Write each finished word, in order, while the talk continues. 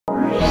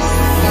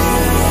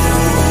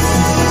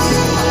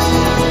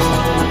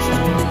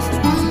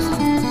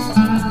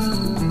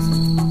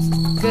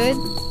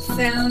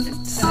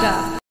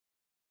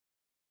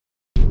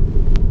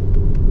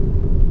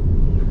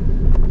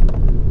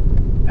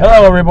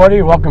Hello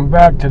everybody, welcome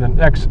back to the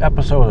next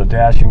episode of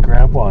Dashing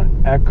Grandpa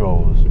on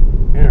Echoes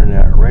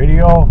Internet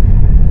Radio.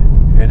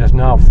 It is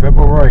now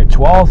February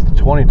 12th,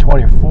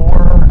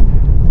 2024.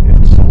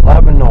 It's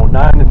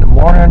 11:09 in the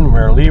morning.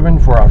 We're leaving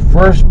for our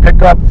first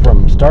pickup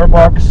from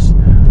Starbucks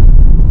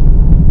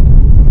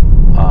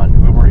on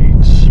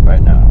Ubereats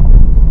right now.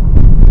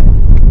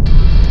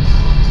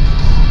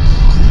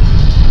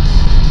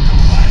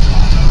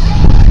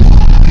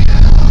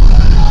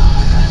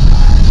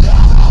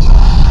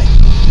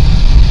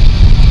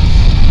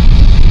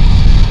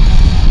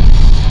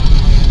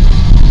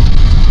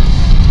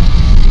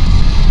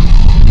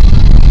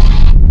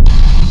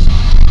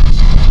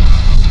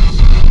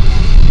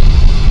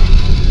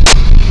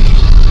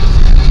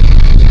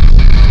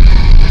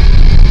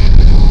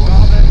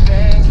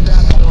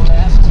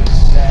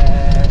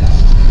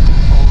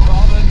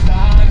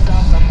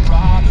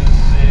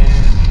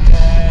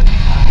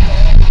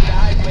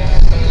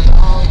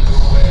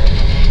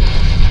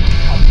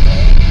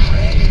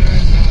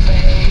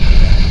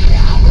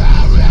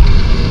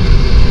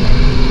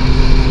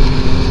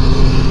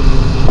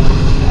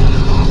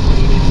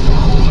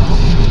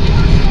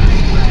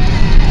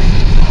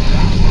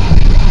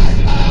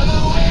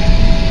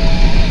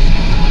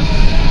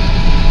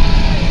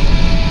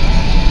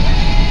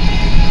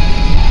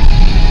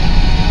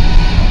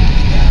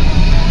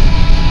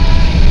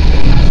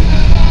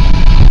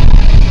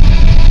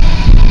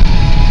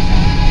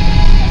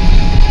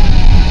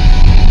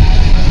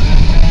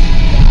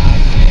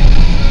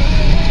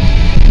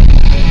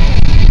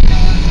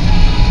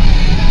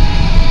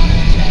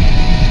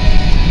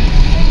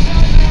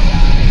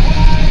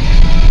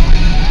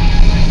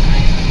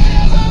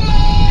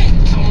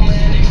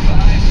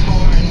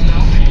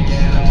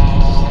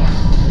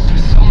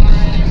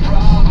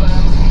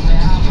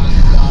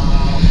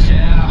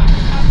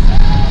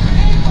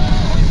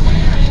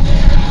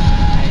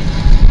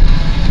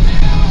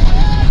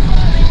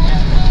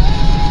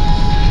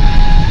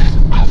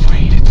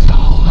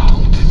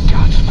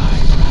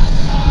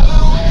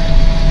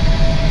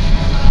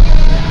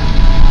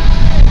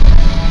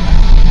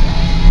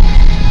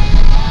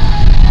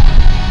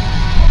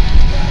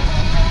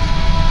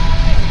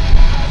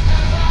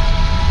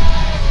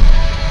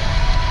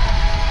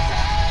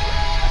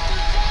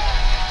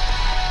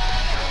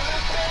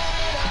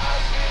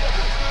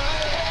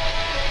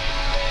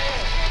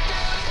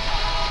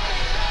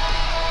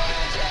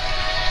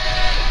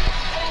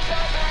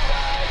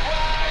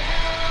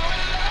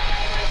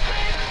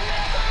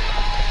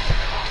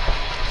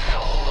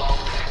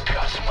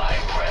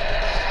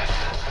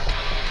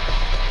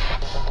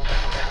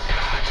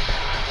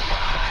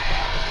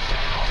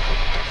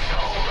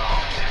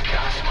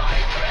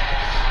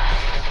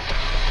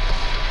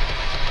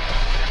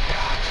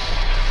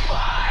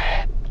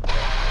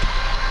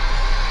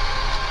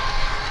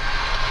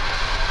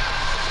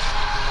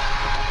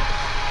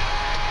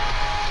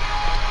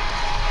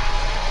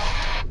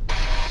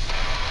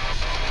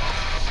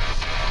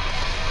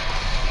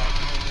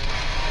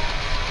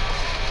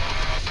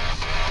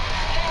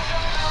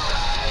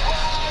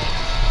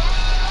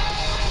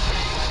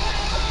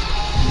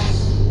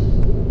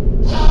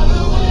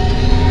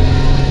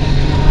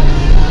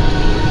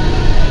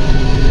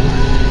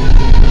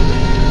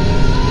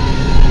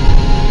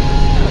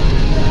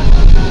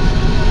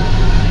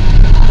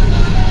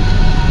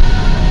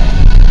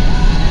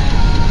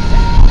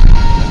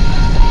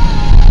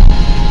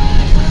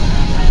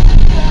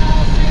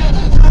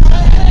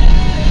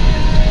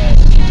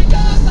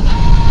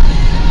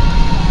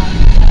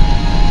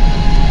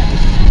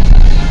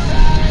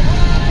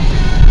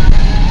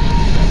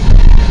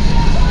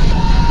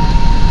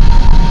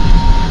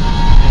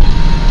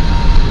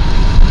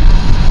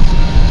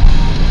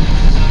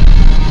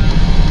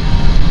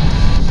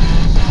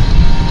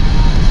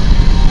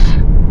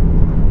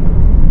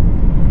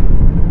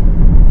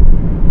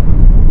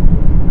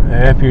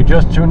 If you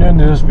just tuned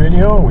into this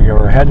video, we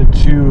are headed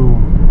to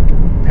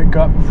pick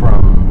up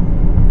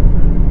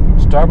from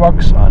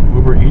Starbucks on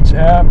Ubereats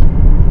app.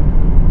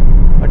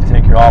 I'd like to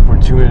thank you all for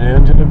tuning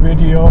in to the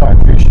video. I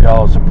appreciate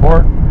all the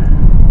support.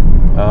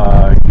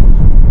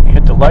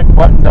 Hit the like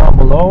button down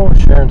below,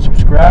 share and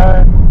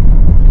subscribe.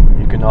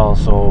 You can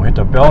also hit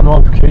the bell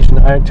notification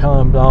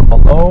icon down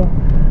below.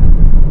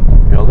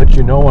 It'll let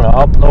you know when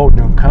I upload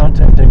new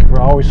content. Thank you for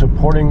always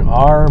supporting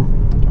our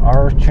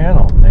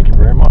channel. Thank you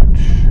very much.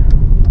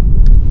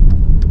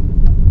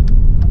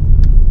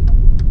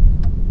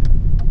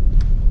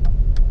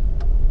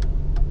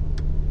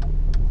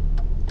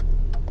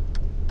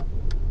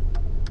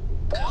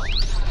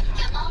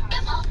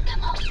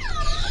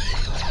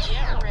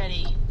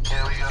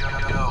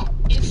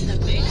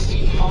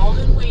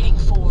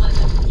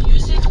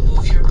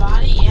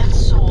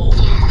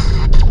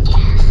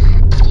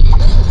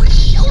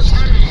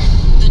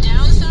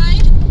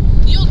 Downside,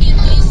 you'll get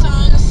these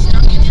songs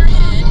stuck in your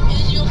head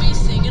and you'll be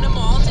singing them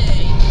all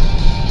day.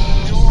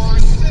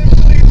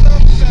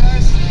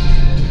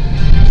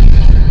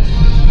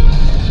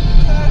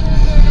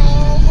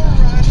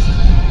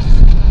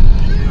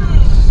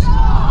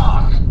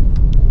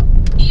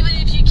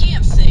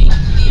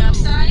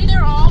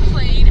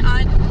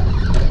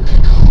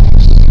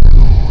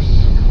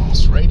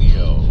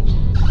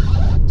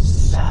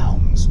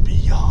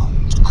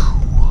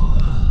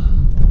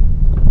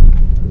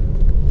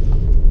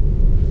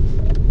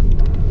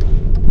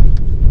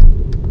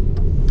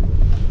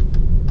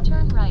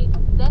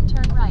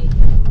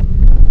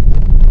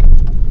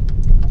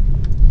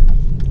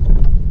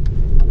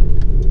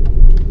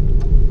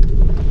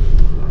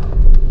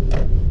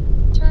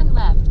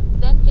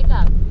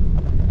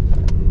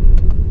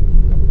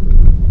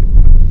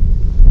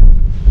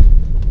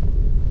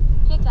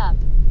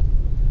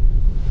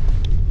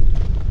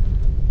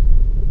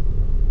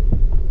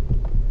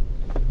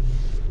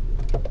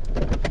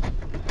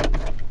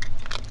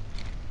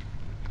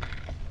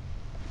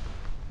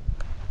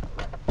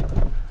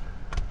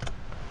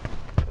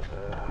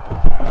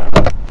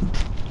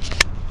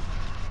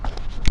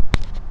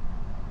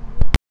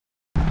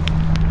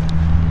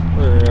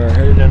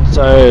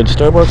 outside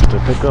Starbucks to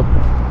pick up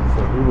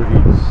some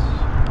Ubereats.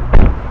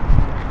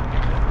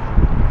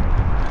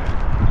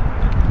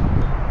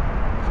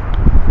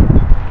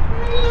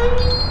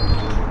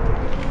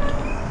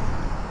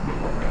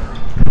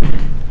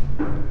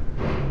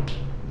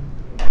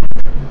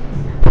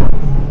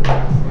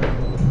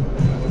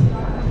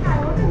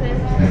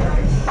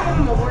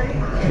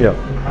 Yep.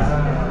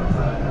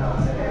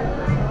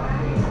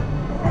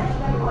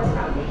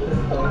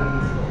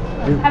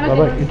 How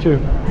about you too?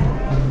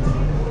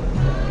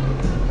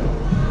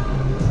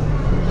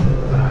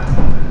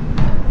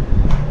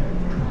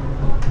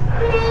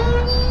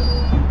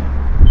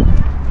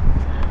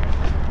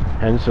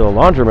 And to the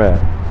laundromat.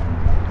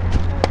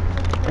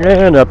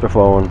 And up the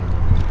phone.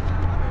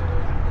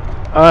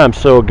 I'm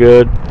so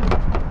good.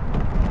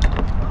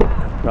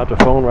 Got the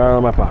phone right out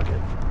of my pocket.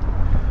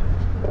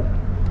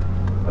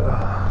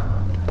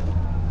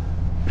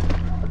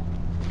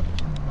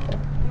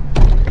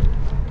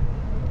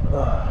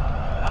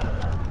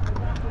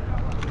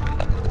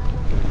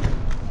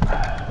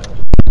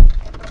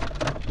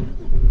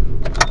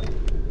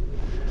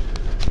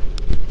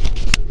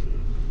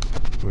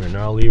 We're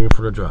now leaving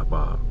for the drop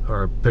off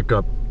or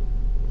pickup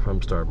from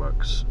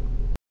Starbucks.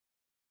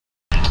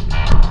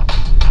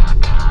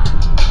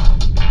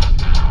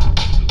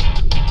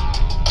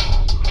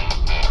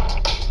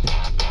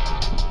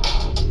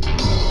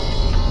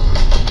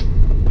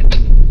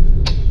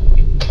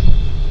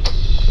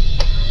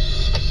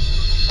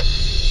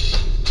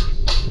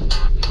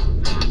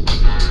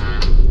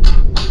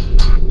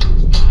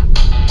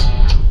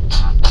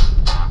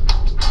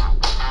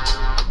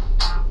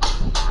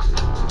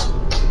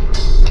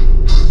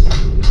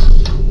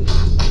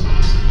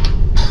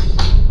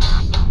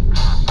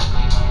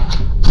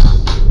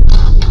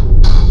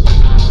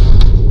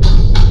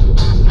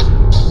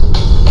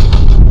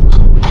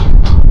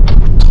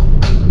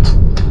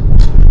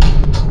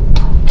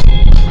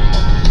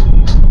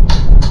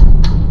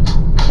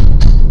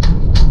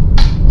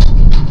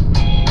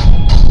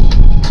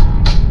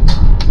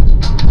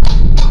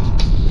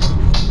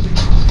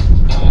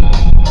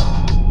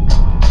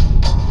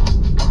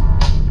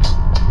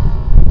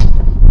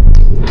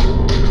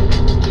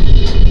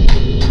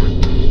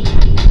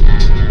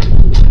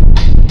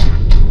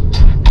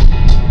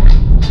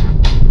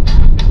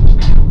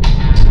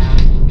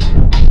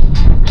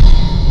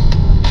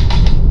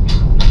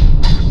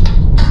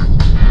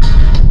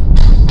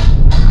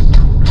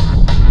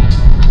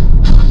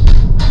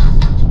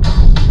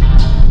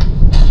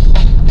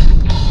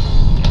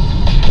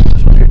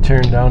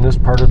 Tearing down this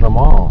part of the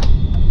mall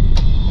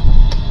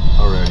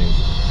already.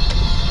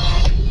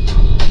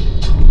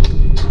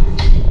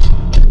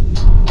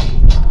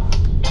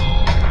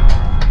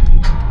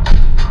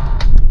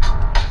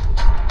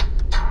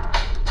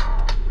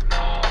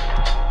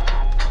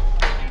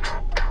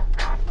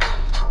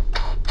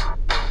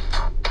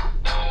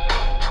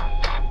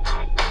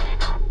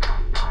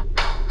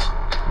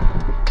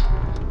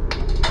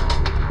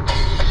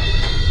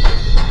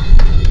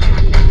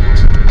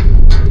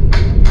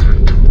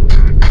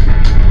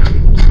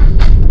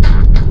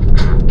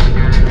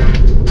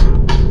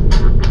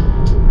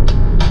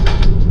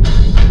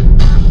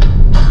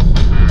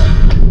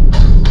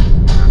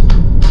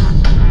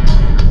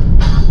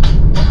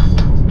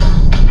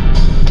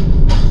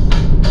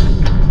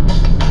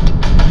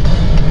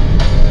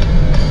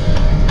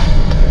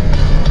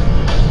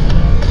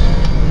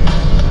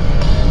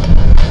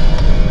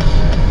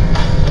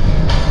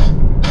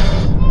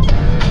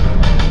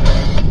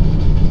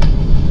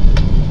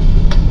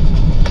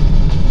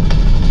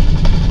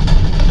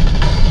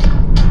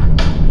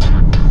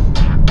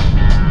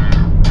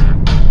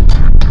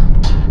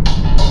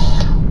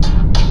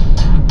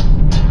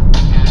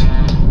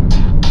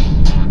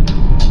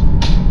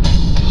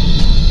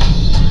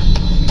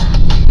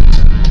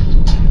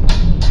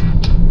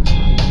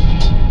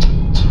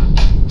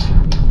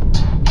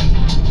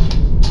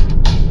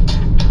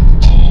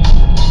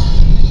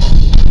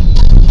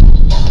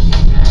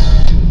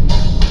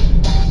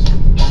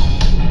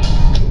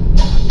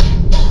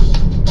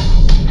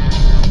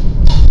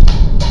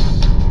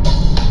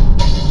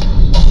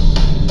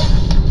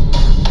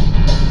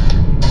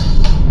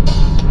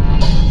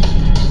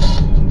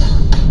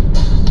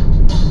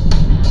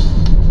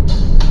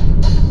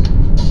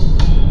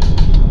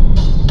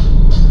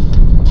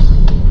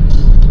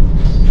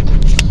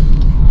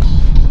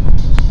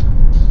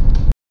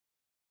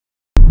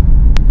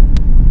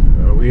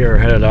 We are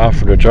headed off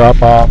for the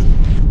drop off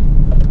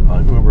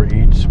on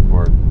Ubereats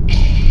for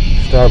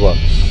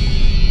Starbucks.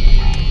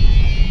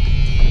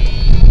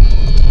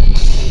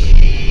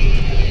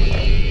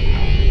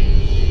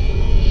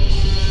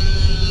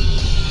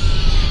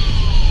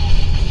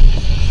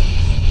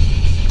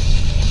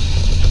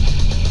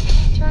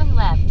 Turn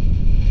left.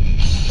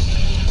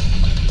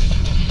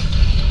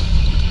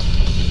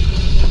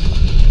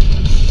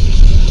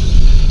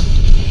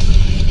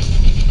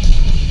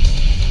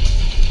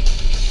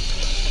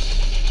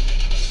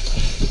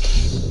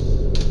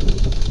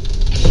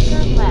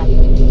 Turn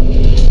left.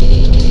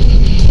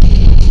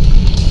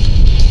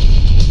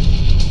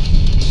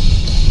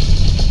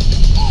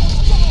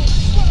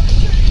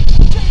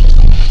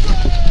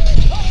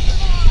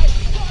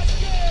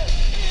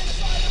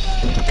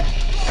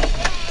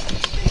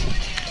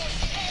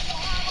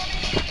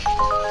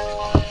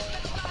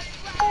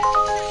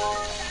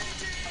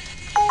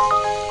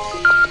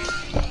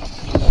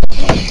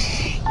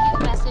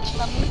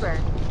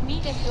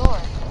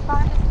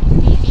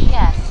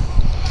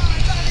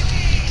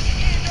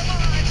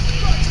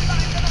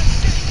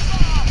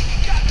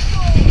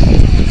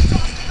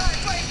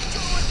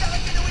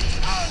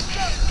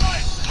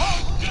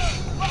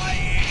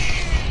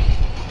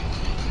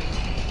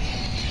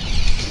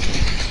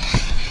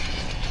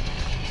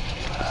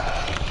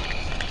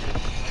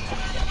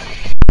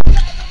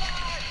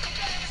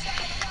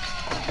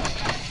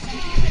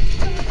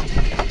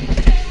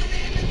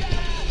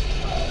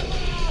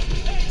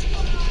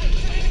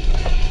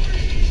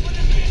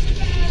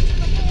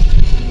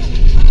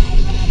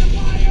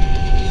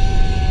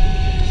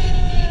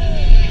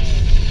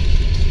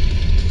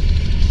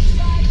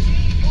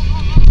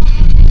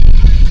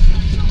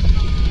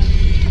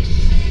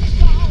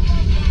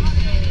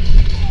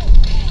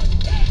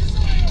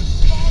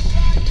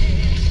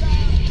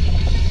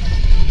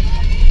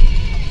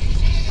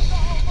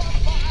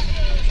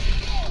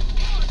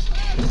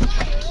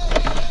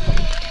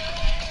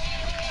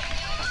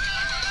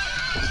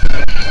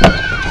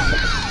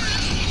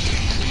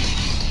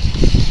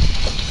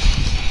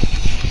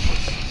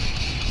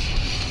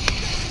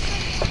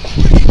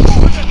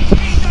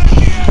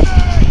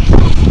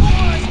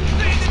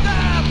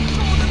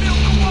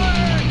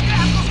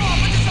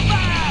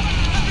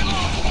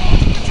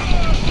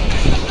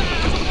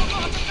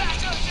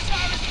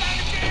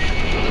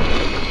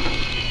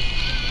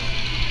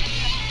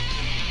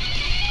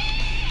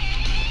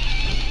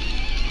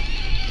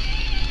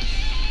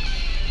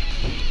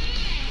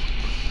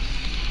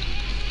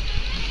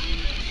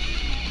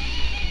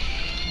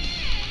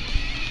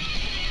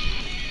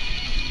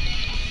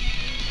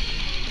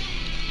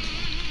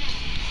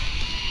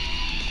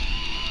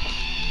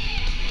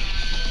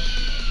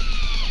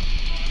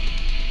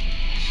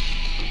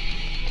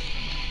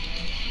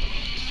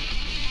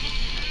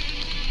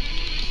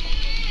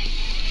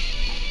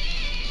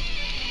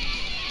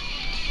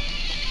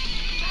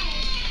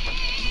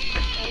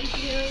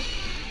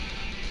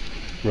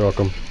 You're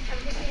welcome.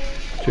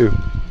 Two.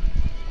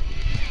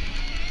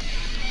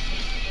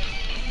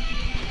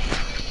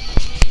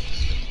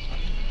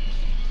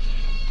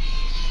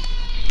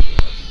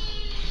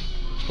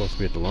 Supposed to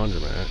be at the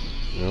laundromat.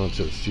 No,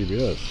 it's at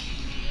CBS.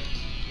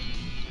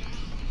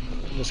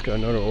 Just got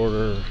another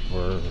order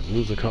for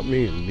lose a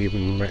company and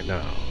leaving right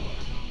now.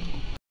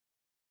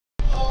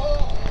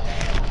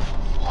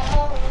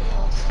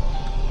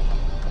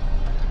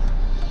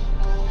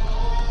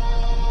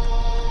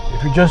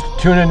 If you're just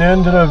tuning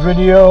in to the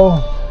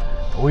video,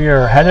 we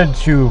are headed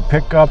to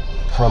pick up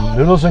from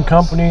Noodles &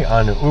 Company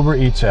on the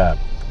Ubereats app.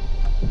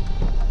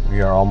 We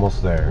are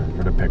almost there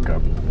for the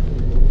pickup.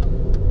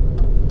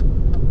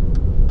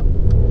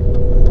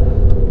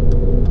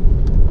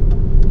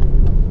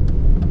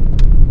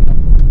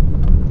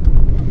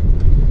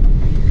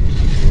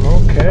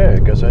 Okay, I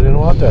guess I didn't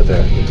want that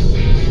there.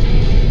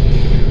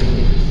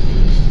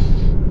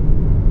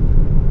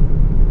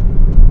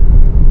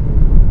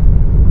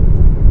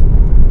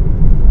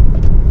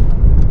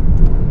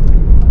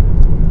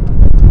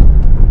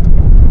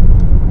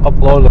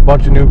 Uploaded a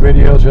bunch of new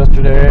videos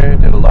yesterday,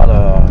 did a lot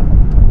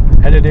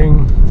of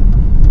editing.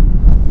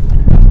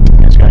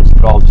 These guys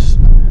put all these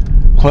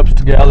clips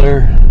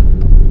together.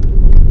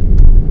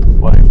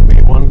 Like,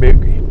 made one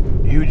big,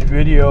 huge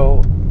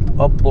video,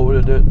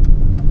 uploaded it.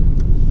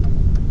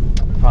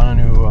 Found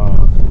a new,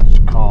 it's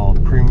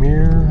called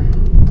Premiere,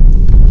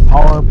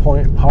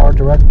 PowerPoint, Power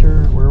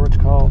Director, whatever it's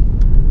called.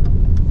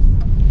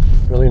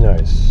 Really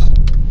nice.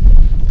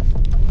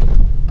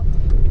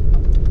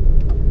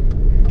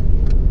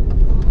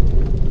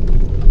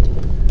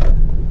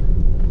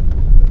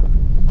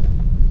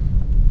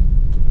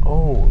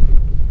 Oh.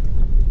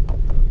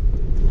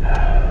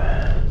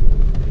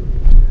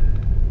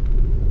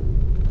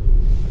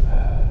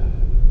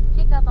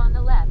 Pick up on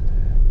the left.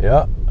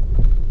 Yeah,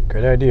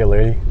 good idea,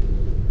 lady.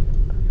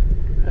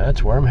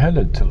 That's where I'm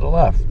headed, to the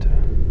left.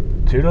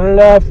 To the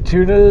left,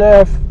 to the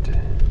left.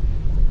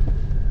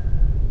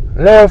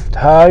 Left,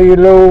 high,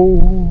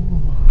 low.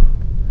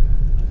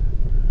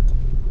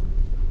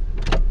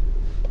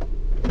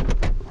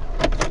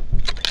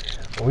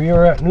 We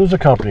are at News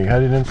Company,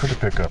 headed in for the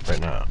pickup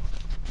right now.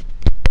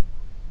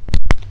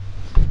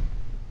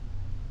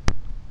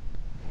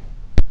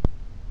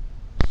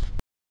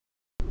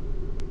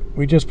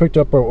 We just picked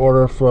up our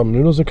order from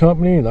Noodles &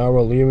 Company, and now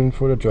we're leaving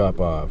for the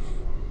drop-off.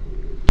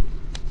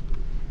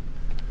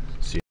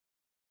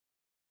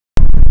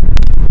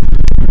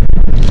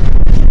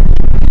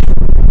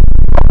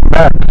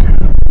 Back.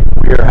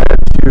 We are headed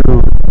to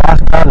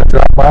Boston to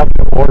drop off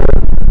the order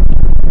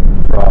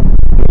from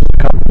Noodles &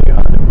 Company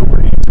on the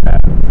Ubereats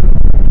app.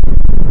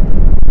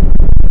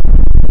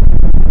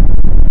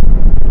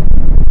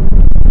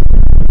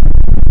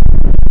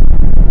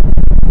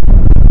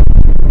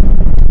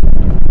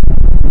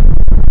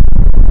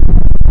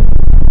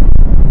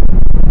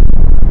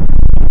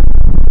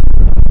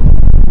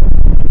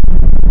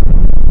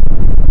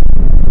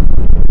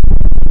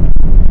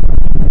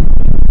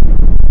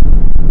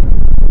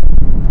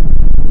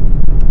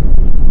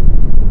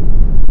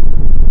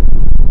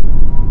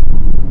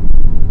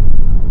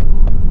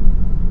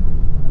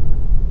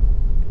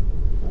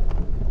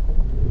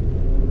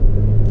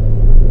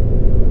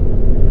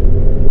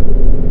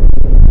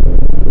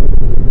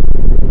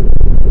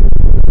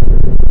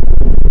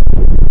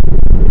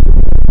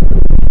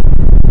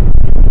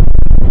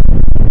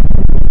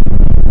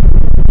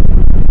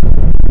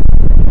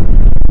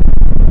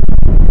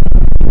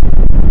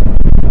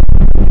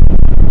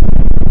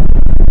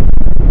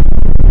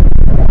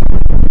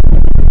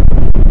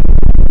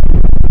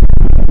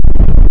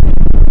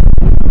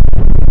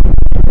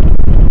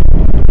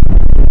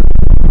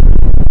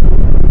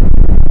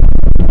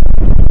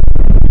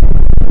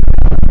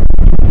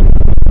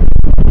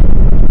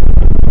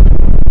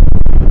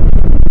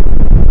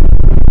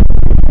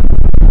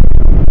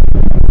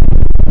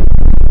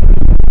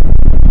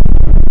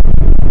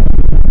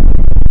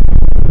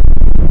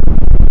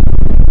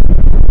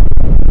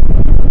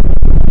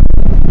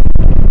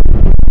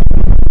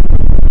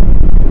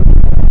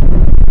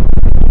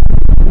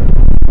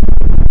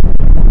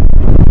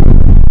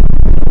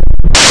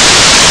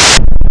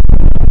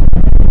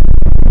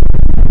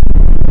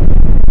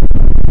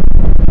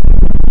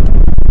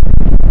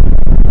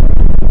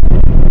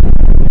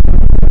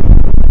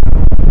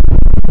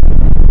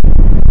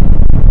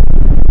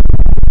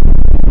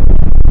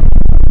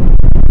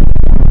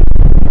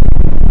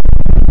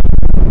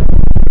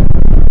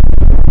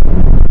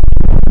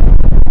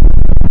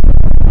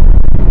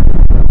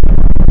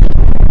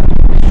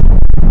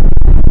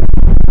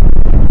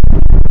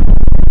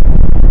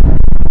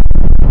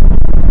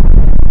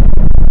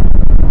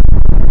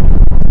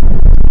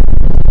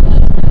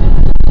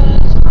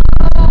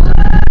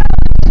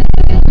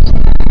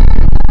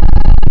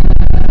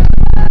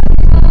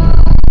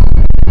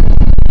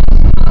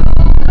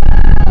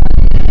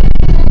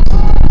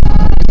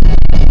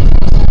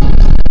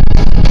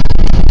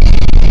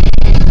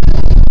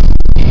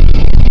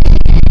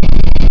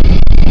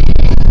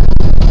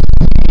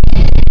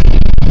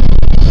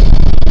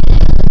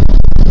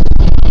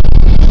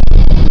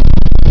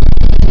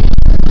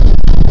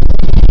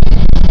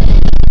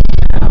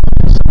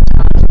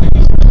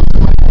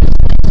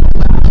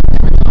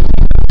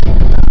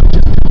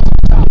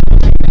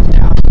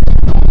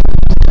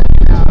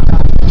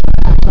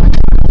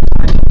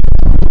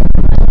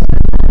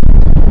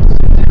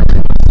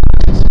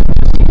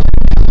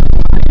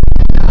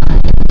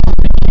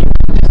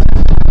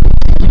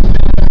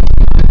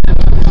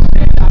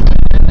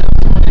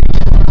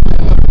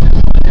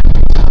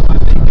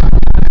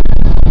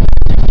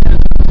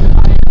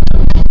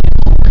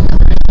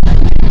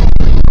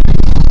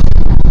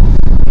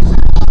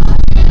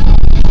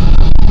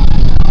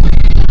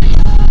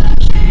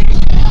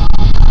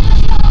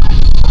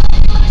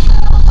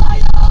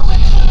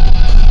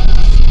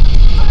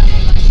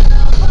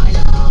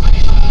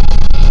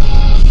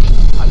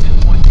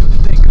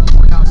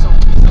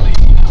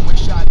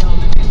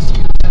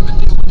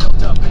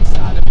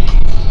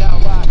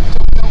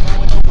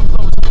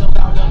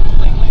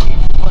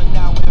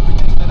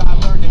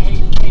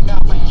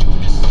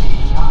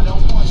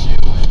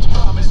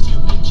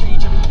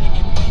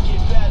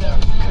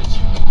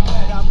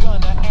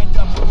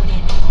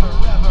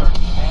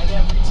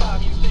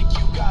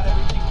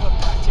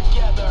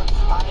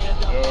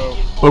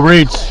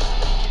 Ubereats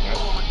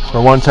for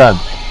 110.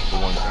 For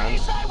 110? You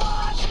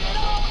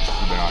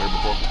been out here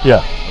before? Yeah.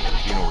 Okay, so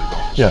you know where you're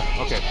going. Yeah.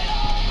 Okay.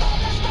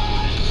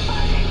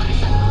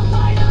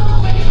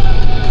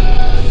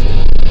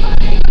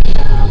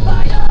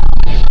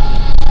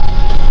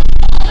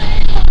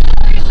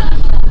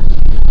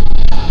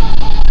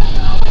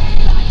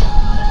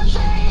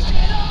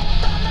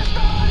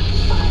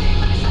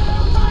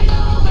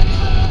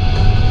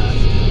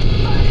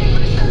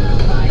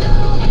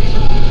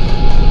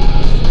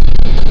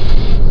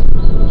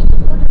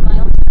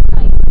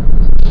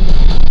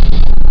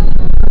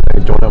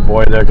 Donut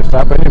boy there can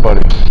stop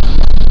anybody.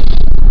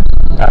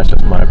 That's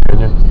just my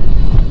opinion.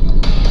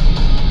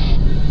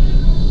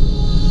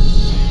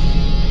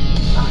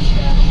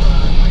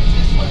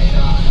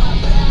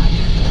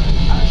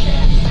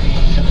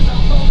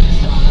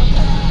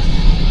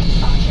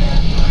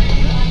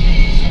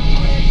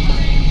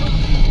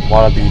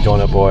 Wanna be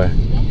donut boy.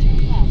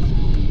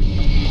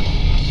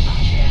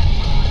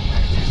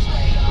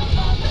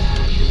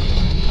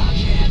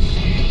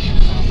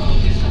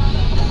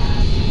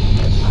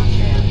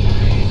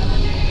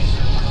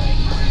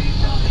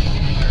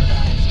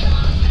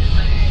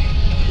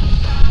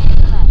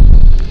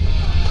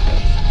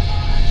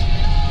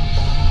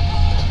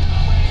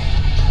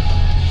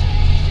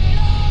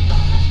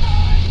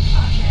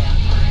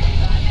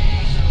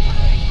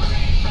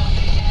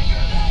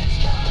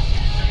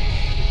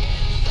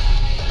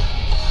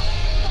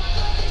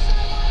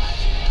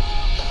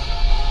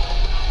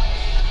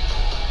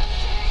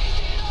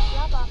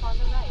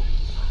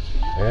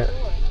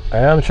 I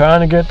am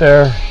trying to get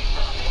there.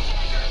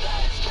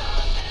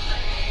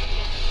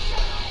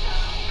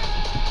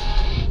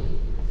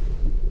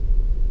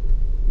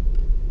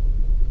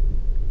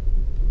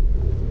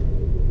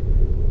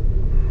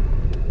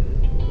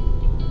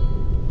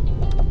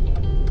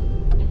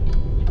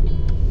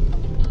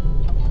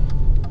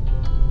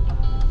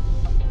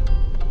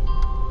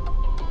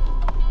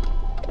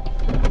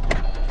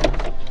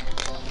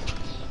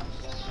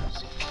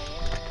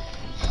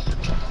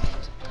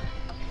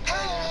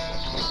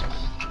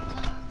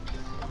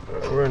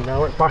 We're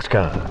now at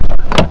Foxconn.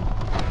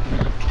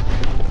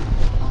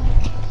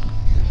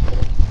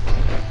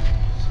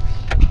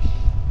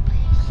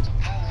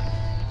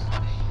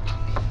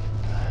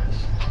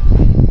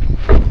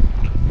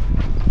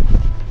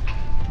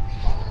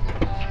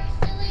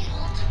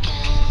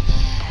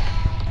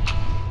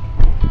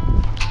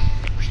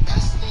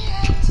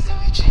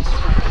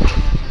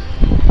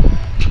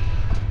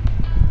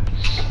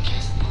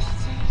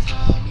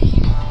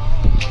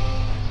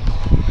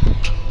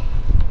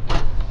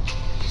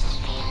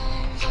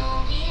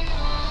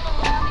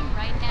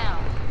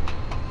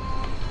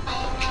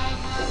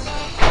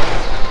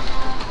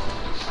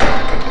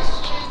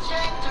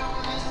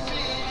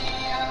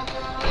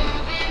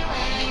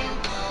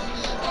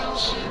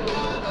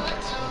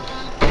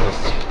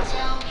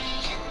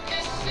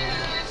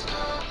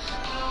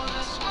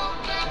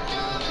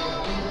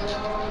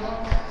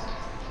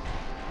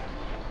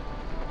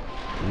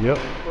 Yep.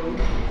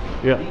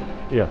 Yeah.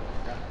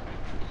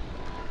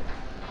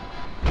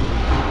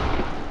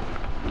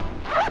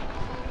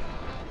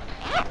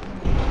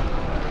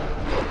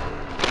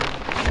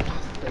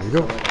 There you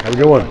go. Have a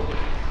good one.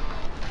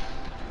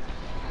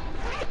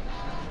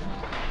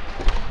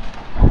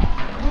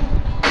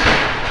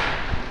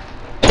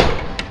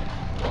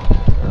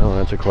 I'll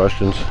answer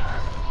questions.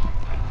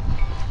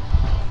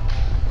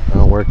 I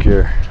don't work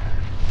here.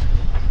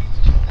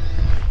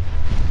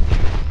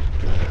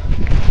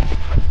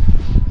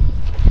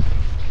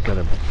 Got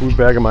a food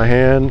bag in my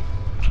hand.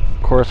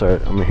 Of course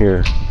I'm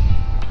here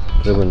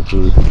delivering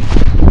food.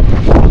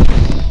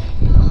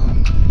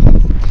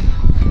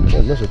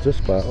 I miss this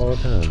spot all the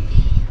time.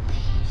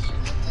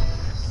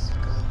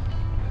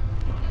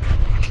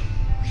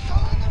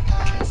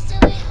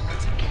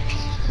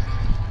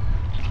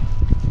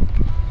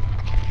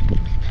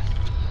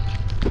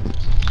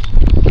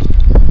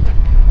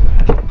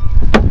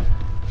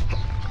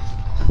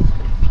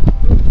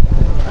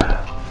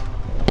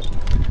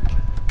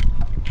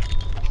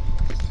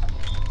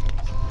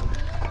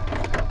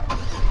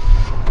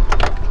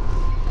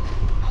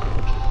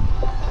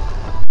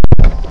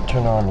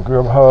 Turn on the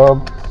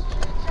Grubhub.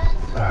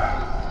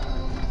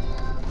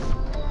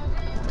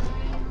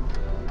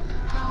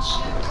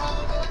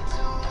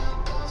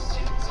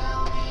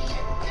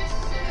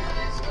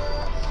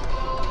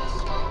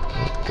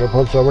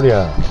 Grubhub's already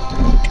on.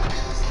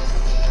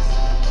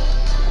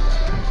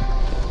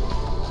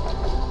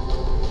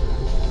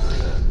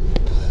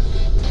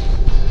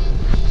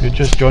 If you're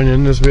just joining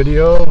in this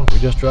video, we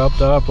just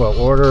dropped off an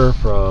order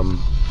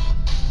from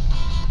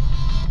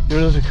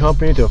Unity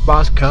Company to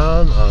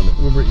Foxconn on the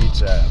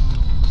Ubereats app.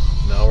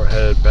 Now we're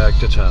headed back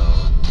to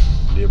town.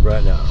 Leave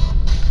right now.